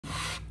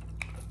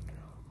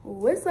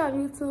What's up,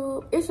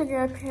 YouTube? It's your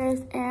girl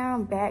Paris, and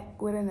I'm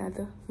back with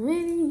another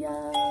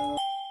video.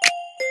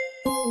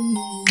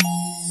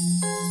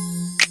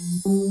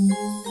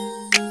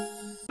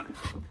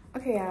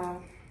 Okay,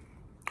 y'all.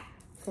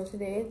 So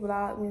today's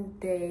VlogMas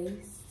day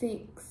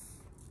 6,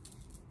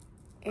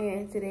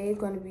 and today's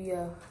gonna be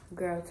a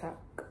girl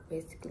talk,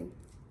 basically.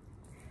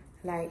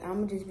 Like, I'm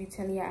gonna just be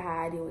telling y'all how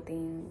I deal with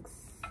things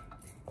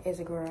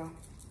as a girl,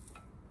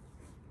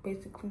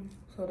 basically.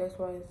 So that's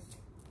why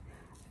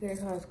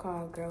it's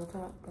called girl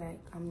talk. Like,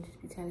 I'm gonna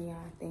just be telling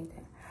y'all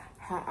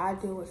how I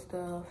deal with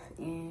stuff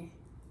and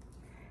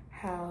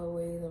how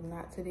ways of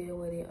not to deal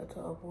with it or to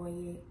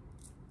avoid it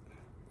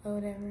or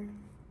whatever.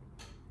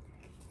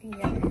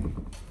 Yeah.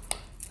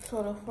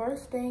 So the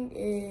first thing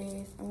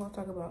is I'm gonna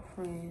talk about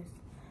friends,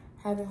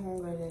 having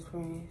homegirls as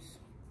friends.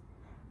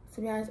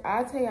 To be honest,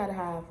 I'll tell y'all to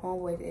have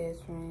homeboys as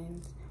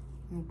friends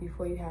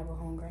before you have a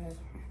homegirl as a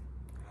friend.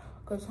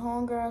 Because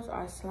homegirls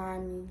are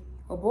slimy.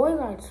 Well, boys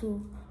are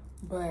too,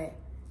 but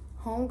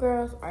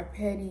homegirls are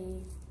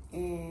petty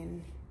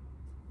and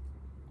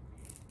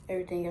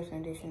everything else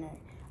in the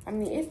dictionary. I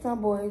mean, it's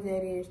some boys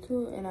that is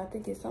too, and I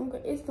think it's some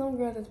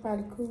girls that's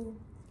probably cool.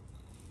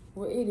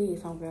 Well, it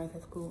is some girls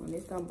that's cool, and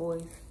it's some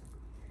boys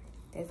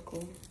that's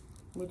cool.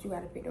 But you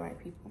gotta pick the right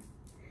people.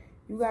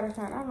 You gotta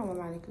find, I don't know what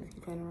my necklace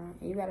keep turning around,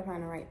 and you gotta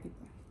find the right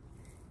people.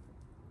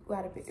 You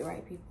gotta pick the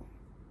right people,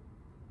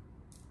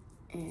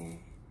 and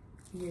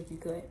you'll be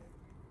good.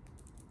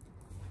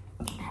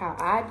 How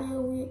I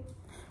deal with,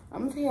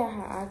 I'm gonna tell y'all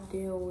how I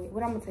deal with,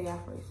 what I'm gonna tell y'all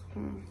first.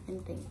 Let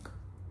me think.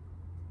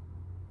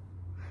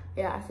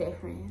 Yeah, I said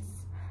friends.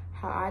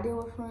 How I deal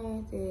with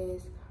friends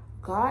is,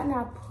 I'm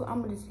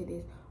gonna just say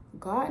this.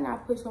 God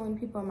not put so many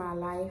people in my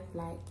life,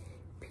 like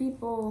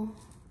people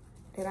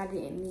that I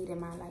didn't need in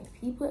my life.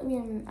 He put me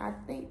in, I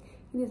think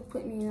he just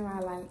put them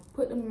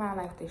in my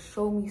life to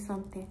show me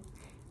something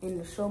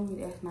and to show me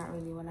that's not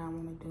really what I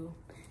wanna do.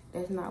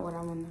 That's not what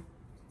I wanna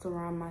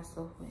surround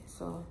myself with.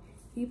 So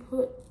he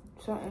put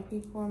certain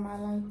people in my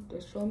life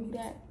to show me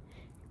that,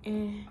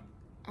 and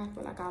I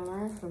feel like I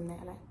learned from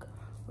that. Like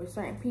with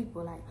certain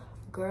people, like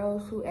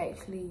girls who are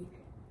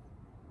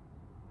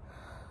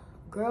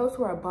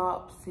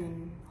bops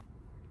and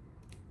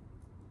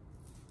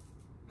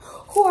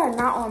who are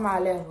not on my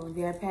level.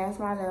 They're past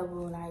my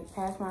level, like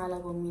past my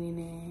level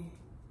meaning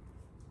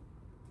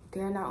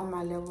they're not on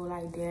my level,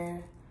 like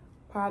they're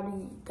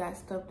probably got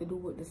stuff to do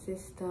with the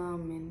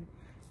system and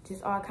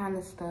just all kind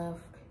of stuff.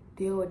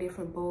 Deal with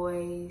different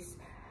boys,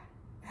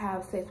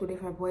 have sex with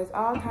different boys,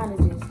 all kind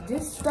of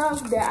just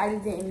stuff that I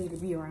just didn't need to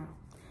be around.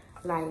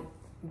 Like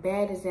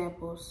bad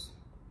examples,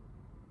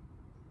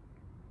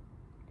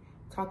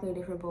 talking to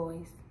different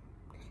boys,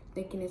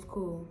 thinking it's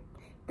cool,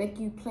 think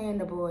you playing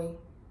the boy.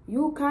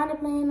 You kind of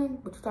playing them,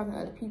 but you're talking to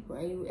other people,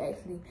 and you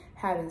actually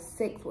having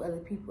sex with other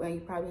people, and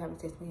you probably having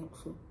sex with him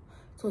too.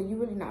 So you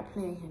really not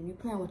playing him. You're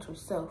playing with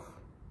yourself.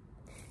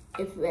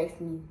 If you ask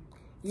me,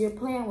 you're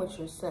playing with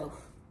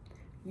yourself.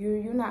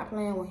 You're not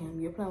playing with him.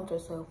 You're playing with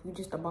yourself. You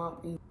just a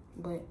bob,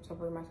 but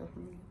separate myself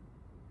from you.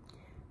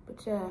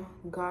 But yeah,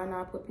 God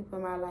not put people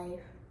in my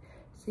life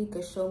so he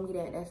could show me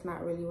that that's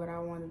not really what I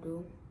want to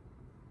do.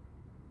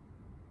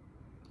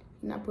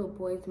 He not put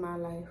boys in my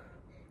life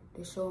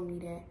to show me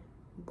that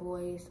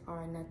boys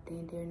are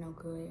nothing, they're no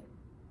good.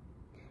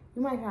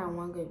 You might find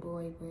one good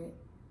boy,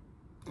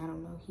 but I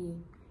don't know,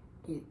 he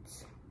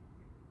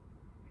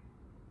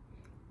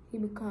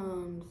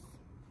becomes,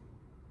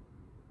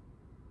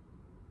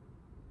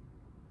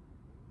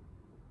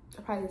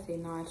 I probably say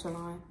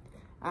nonchalant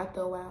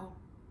after a while,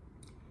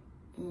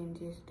 and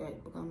just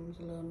that becomes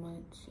a little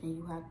much, and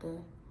you have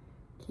to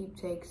keep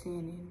texting,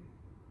 and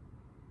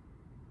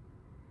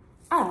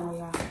I don't know,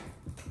 y'all.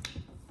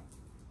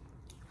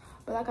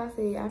 But like I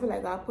said, I feel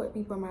like God put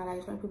people in my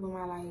life, certain people in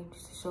my life,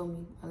 just to show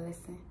me a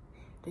lesson.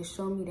 To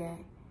show me that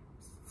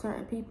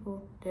certain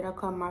people that I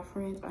call my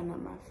friends are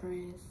not my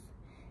friends.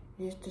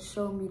 Just to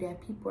show me that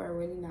people are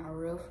really not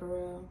real for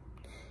real.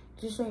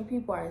 Just showing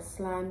people are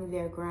slimy,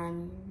 they're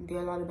grimy, they're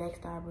a lot of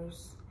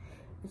backstabbers.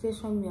 It's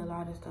just showing me a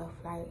lot of stuff.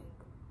 Like,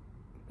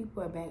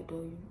 people are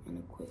backdoor you in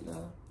a quick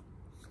love.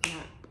 It's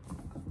not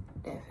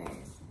that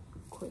fast,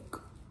 quick.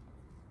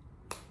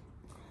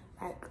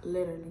 Like,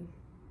 literally.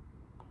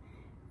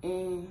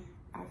 And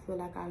I feel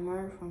like I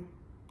learned from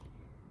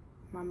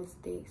my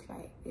mistakes.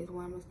 Like, it's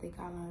one mistake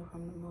I learned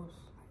from the most.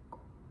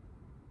 Like,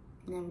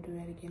 never do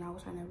that again. I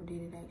wish I never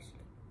did it,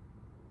 actually.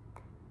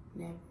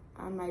 Never.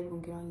 I'm not even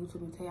gonna get on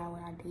YouTube and tell y'all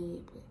what I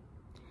did, but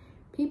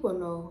people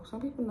know. Some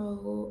people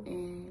know,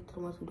 and to the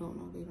ones who don't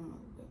know, they don't know.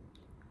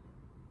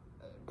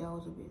 But that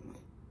was a bit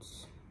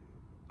much.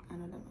 I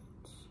know that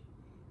much.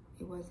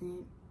 It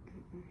wasn't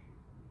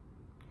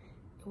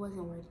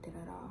worth it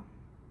at all.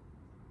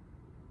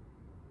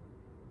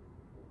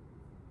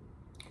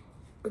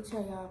 But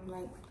yeah, y'all,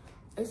 like,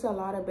 it's a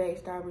lot of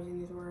backstabbers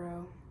in this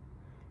world.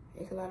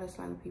 It's a lot of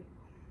slimy people.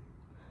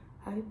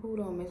 A lot of people who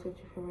don't mess with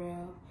you for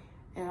real.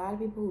 And a lot of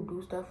people who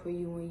do stuff for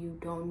you when you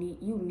don't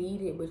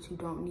need it, but you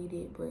don't need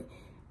it. But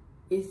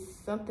it's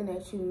something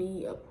that you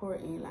need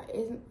important. Like,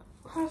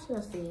 how should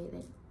I say it?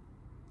 Like,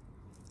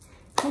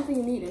 something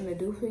you need them to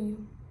do for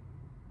you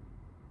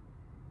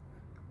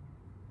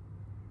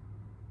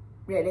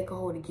that they can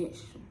hold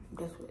against you.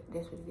 That's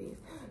what it is.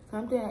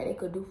 Something that they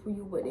could do for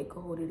you, but they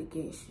could hold it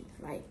against you.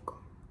 Like,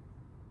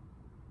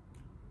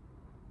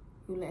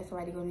 you let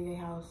somebody go to your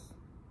house,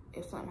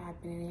 if something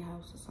happened in their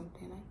house or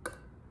something, like,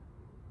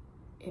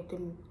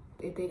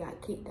 if they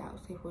got kicked out,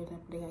 say for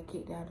example, they got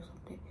kicked out or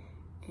something,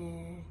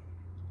 and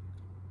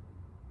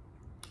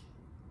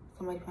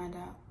somebody found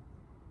out,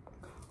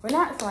 well,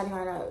 not somebody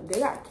found out, they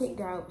got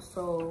kicked out,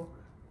 so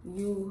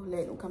you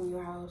let them come to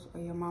your house, or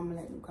your mama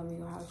let them come to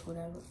your house,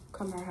 whatever,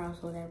 come to her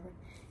house, whatever,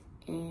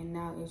 and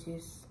now it's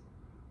just,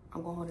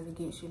 I'm gonna hold it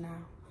against you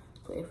now.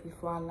 So if we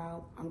fall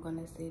out, I'm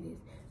gonna say this.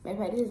 Matter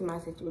of fact, this is my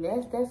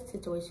situation. That's the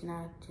situation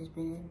I've just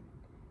been in,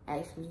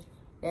 actually.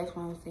 That's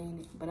why I'm saying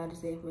it, but I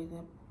just said it for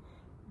example.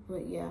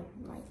 But yeah,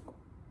 like,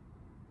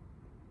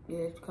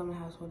 yeah, come to the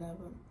house,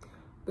 whatever.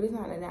 But it's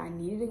not like that I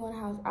needed to go in the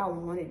house. I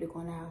wanted to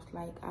go in the house.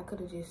 Like, I could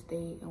have just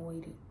stayed and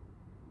waited.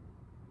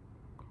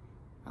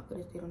 I could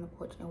have stayed on the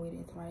porch and waited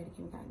until somebody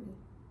came and got me.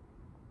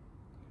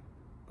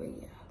 But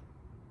yeah,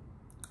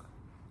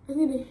 it's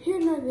neither here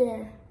nor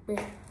there.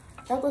 But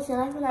like I said,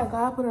 I feel like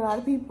God put a lot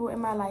of people in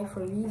my life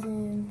for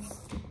reasons,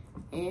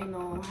 and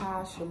on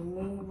how I should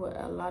move with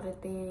a lot of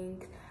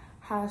things,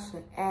 how I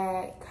should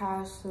act,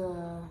 how I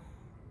should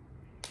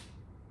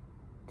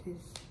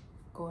just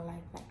go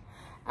like that.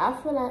 I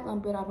feel like I'm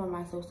better by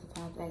myself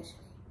sometimes, actually.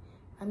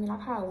 I mean, I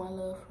have one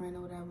little friend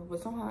or whatever,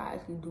 but somehow I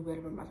actually do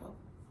better by myself.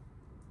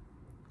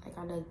 Like,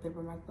 I do better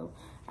by myself.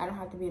 I don't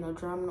have to be in no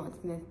drama,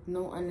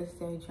 no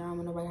unnecessary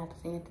drama. Nobody have to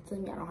say nothing to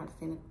me. I don't have to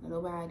say nothing to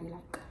nobody.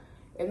 Like,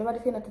 if nobody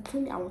say nothing to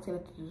me, I won't say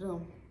nothing to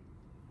them.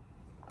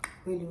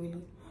 Really,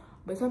 really.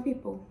 But some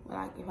people,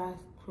 like, if I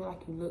feel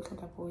like you look some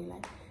type of way,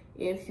 like,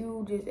 if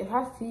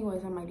I see you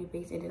in somebody's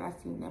face and then I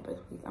see you in that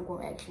person's face, I'm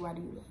going to ask you, why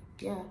do you look?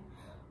 Yeah.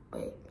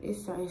 But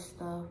it's certain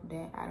stuff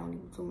that I don't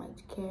even too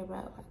much care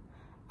about. Like,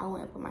 I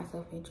wouldn't put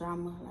myself in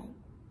drama.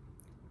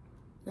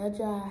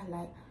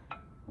 Like,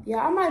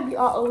 yeah, I might be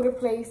all over the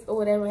place or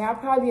whatever. I'll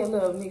probably be a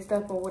little mixed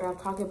up on what I'm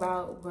talking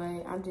about,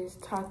 but I'm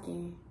just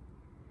talking.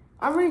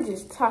 I'm really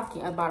just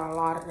talking about a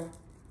lot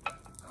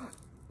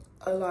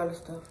of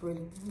stuff,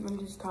 really. I'm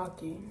just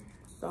talking.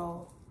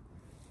 So,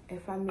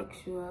 if I mix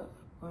you up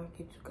or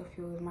get you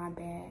confused, my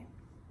bad.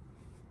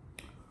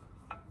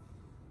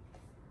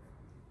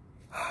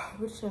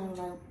 But yeah,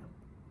 like,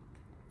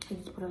 it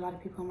just put a lot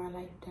of people in my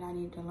life that I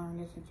need to learn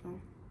lessons from.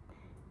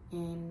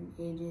 And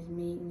it just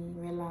made me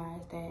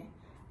realize that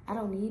I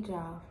don't need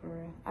y'all for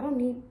real. I don't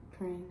need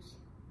friends.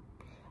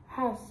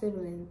 I have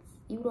siblings,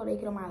 even though they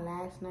get on my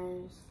last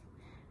nerves.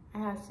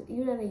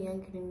 Even though they're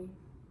younger than me,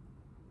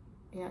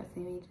 they're not the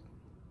same age.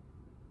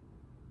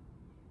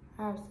 I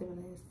have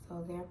siblings,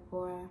 so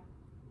therefore,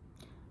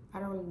 I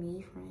don't really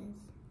need friends.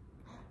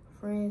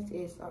 Friends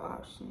is an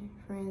option.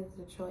 Friends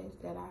is a choice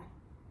that I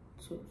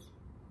choose,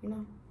 you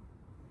know?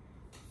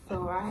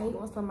 So I hate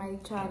when somebody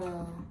try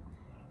to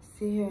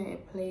sit here and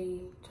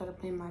try to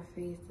play in my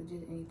face or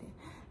just anything.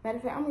 Matter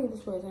of fact, I'm gonna use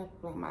this for example.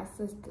 Like, my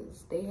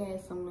sisters, they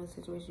had some little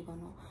situation going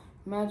on.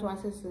 Imagine my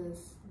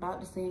sisters about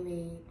the same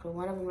age, but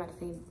one of them not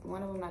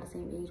the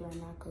same age right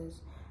now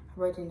because her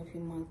birthday in a few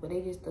months. But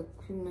they just a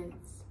few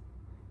months.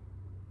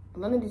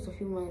 One of just a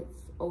few months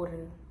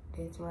older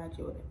than Taraji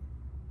with it.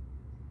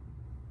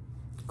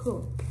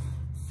 Cool.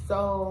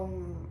 So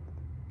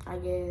I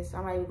guess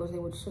I'm not even gonna say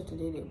which sister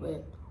did it,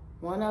 but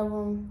one of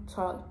them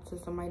talked to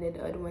somebody that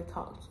the other one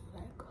talked to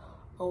like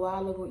a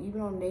while ago, even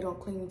though they don't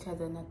claim each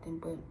other or nothing.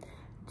 But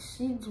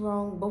she's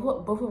wrong.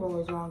 Both of them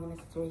was wrong in the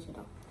situation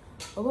though.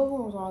 Both of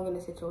them was wrong in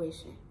the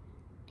situation.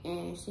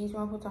 And she's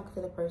wrong for talking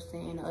to the person,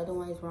 and the other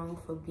one is wrong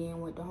for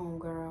being with the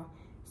homegirl,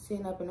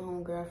 sitting up in the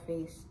homegirl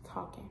face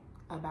talking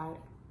about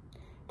it.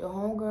 The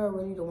homegirl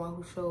really the one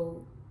who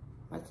showed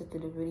my sister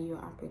the video,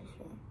 I'm pretty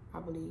sure, I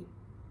believe.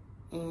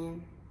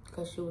 And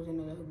because she was in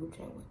another group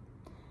chat with.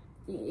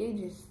 It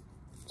just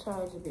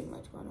charged a bit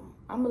much going on.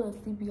 I'm a little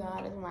sleepy,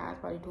 y'all. That's why my eyes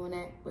probably doing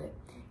that. But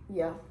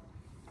yeah.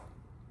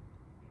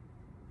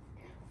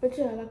 But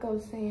yeah, like I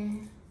was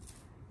saying,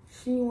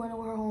 she went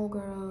with her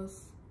homegirls.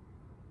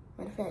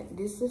 Matter of fact,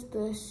 this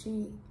sister,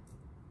 she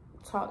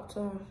talked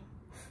to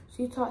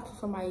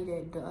somebody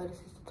that the other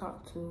sister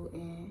talked to,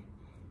 and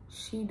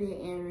she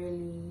didn't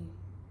really.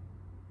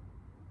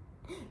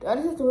 The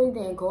other sister really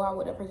didn't go out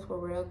with that person for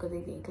real because they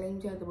didn't claim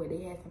each other, but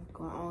they had something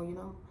going on, you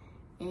know.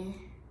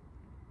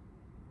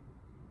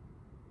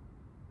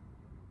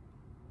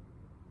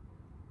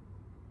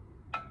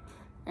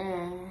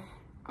 And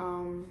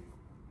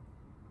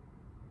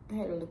I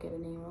had to look at her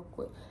name real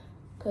quick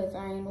because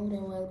I didn't know who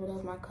that was, but that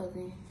was my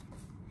cousin.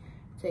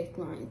 Text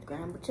me on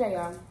Instagram. But yeah,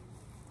 y'all,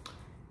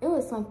 it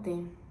was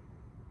something.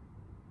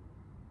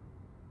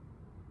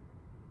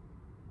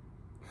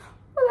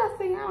 What was I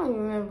saying? I don't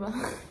even remember.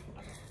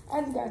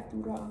 I just got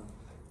through off.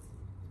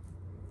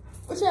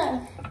 But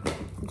yeah,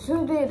 she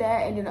did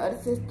that, and then the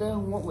other sister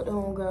went with the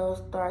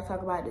homegirl, started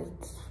talking about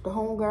this. The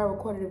homegirl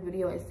recorded a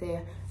video and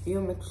said, "You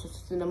don't mess with your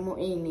sister no more,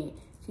 ain't it?"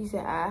 She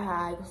said,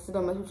 "I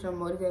don't mess with your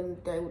mother,"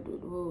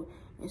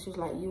 and And she was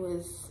like, you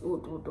was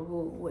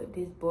with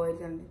this boy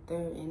and the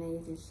third, and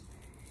they just,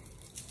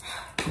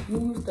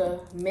 you used to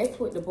mess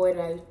with the boy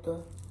that I used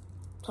to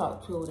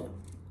talk to them.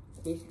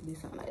 Basically,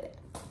 something like that.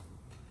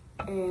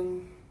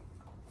 And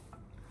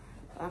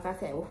like I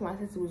said, both my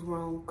sister was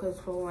wrong. Because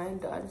for one,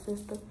 the other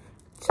sister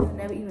should have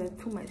never even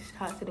too much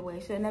shots to the way.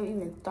 Should have never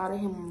even thought of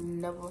him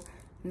on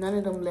none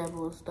of them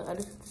levels. The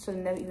other sister should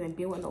have never even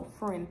been with no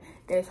friend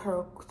that's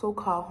her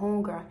so-called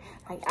homegirl.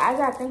 Like, I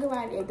gotta think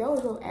about it. If that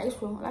was your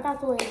actual, like I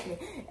told her yesterday,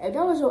 if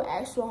that was your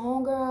actual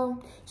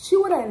homegirl, she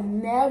would have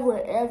never,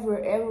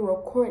 ever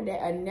recorded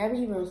that, or never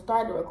even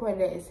started recording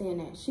that and saying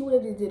that. She would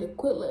have just did a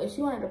quick little, if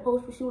she wanted to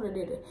post it, she would have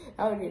did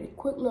a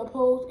quick little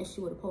post and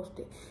she would have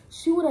posted.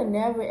 She would have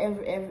never,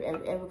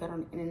 ever got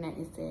on the internet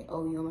and said,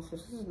 oh, you know, my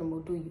sister no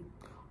more do you.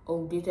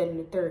 Oh, this, that, and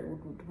the third.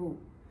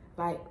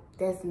 Like,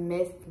 that's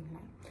messy.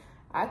 Like,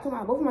 I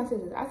told both of my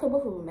sisters. I told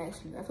both of them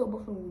actually. I told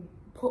both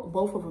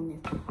of them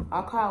this.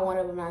 I called one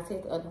of them and I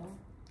said the other one.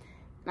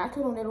 And I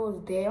told them that it was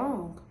dead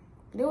wrong.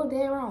 They were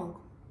dead wrong.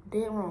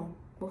 Dead wrong.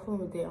 Both of them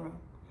was dead wrong.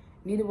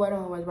 Neither one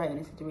of them was right in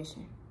the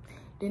situation.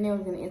 Then they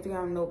was in the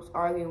Instagram notes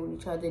arguing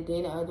with each other.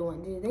 Then the other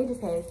one, they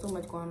just had so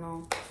much going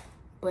on.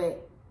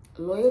 But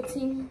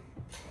loyalty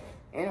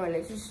in a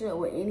relationship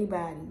with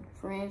anybody,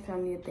 friends,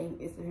 family, thing,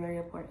 is very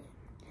important.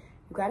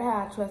 You gotta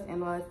have trust and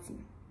loyalty.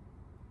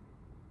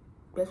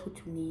 That's what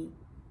you need.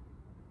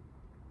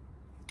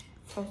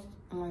 Trust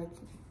and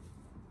loyalty.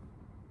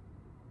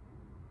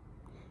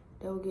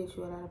 That will get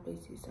you a lot of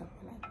places. I feel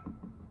like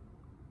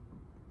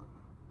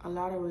a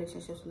lot of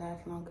relationships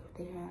last longer if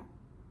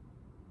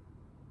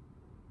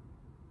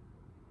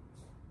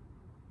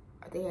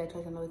they had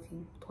trust and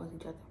loyalty towards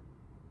each other.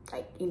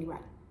 Like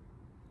anybody.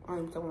 I don't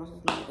even talk about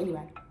myself,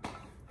 anybody.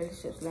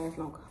 Relationships last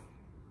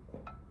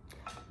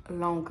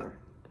longer.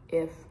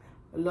 If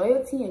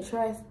loyalty and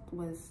trust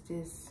was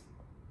just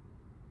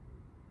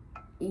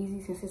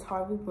easy, since it's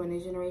hard, people in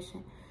this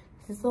generation,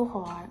 this is so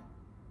hard.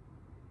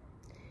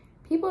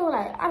 People are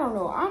like, I don't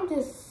know, I'm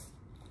just,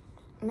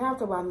 now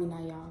talk about me now,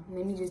 y'all.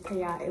 Let me just tell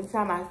y'all, every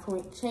time I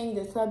change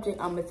the subject,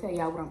 I'm gonna tell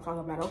y'all what I'm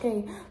talking about,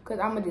 okay? Because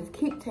I'm gonna just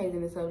keep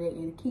changing the subject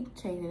and keep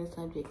changing the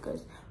subject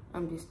because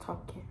I'm just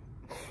talking.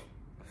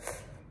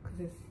 Because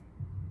it's,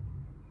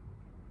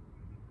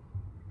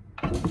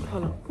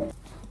 hold on.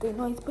 The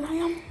noise, but I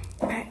am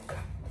back.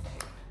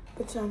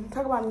 But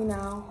talk about me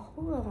now.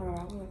 What was I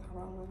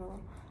talking about?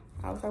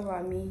 I was talking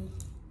about me.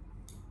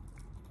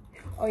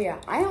 Oh yeah,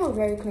 I am a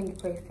very clingy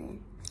person.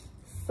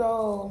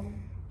 So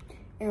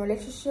in a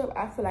relationship,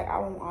 I feel like I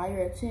want all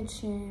your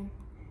attention.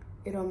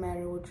 It don't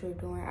matter what you're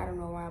doing. I don't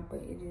know why,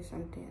 but it's just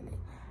something. Like,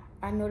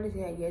 I noticed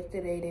that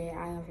yesterday that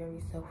I am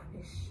very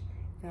selfish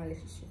in a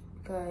relationship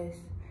because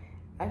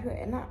I feel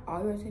like not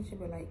all your attention,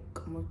 but like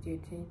most of your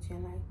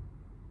attention. Like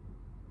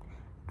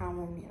I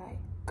want me like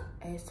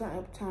at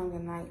certain times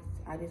of nights,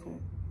 I just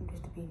want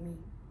just to be me.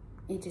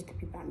 It's just to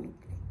be about me.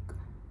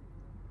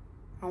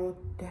 I want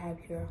to have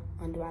your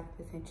undivided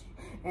attention.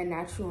 And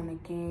not you on a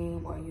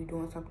game or you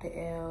doing something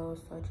else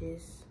or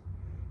just,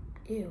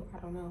 ew, I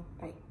don't know.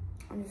 Like,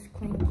 I'm just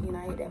clingy and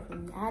I hate that for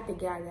me. I have to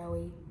get out of that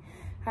way.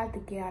 I have to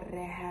get out of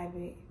that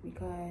habit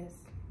because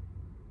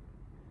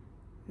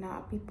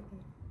now people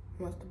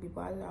want to be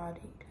bothered all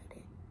day like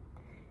that.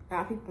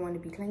 Now people want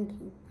to be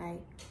clingy.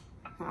 Like,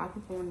 now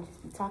people want to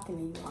just be talking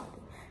to you all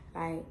day.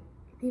 Like,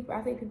 people,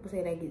 I think people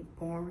say that gets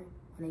boring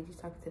when they just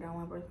talk to that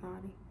one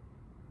personality.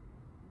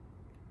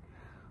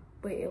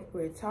 But if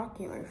we're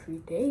talking or if we're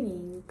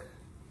dating,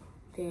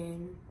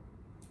 then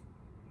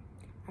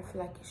I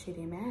feel like it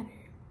shouldn't matter.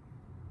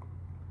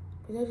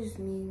 But that's just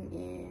me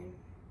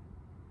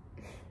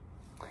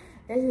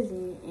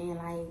and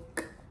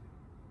like,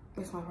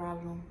 it's my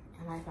problem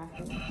in life, I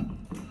feel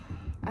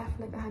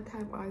like I have to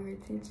have all your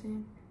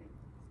attention.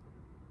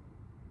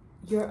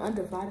 Your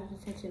undivided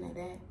attention at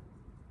that.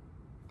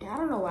 And I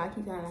don't know why I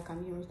keep sounding like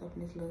I'm hearing stuff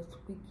in this little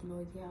squeaky,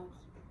 noisy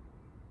house.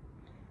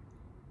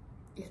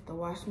 It's the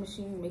washing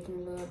machine making a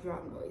little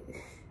drop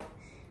noises.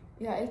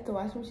 Yeah, it's the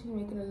washing machine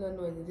making a little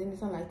noises. Then it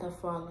sounds like stuff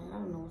falling. I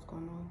don't know what's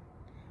going on.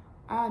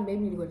 I maybe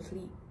need to go to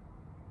sleep.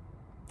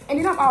 And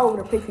then I'm all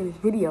over the place in this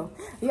video.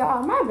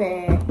 Y'all, my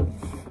bad.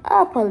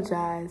 I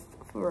apologize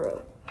for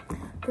real.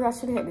 Because I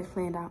should have had this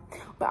planned out.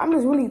 But I'm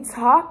just really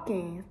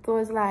talking. So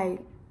it's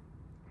like,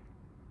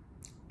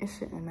 it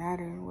shouldn't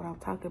matter what I'm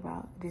talking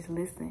about. Just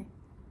listen.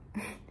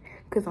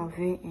 Because I'm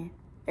venting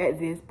at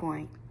this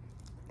point.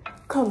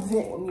 Come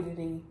vent with me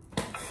today.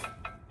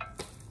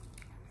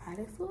 Might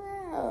as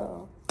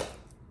well.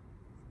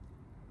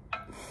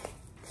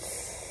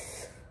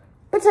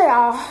 But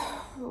y'all,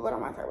 what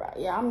am I talking about?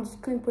 Yeah, I'm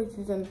just clean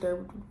places in the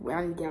third.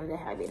 I need to get out of that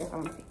habit. That's all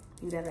I'm saying.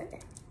 Do that like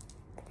that.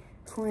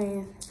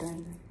 Friends,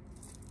 done.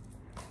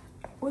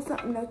 What's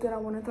something else that I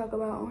want to talk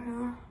about on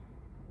here?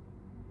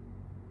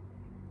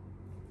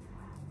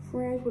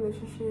 Friends,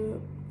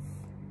 relationships.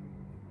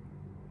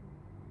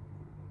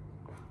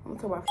 I'm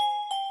gonna talk about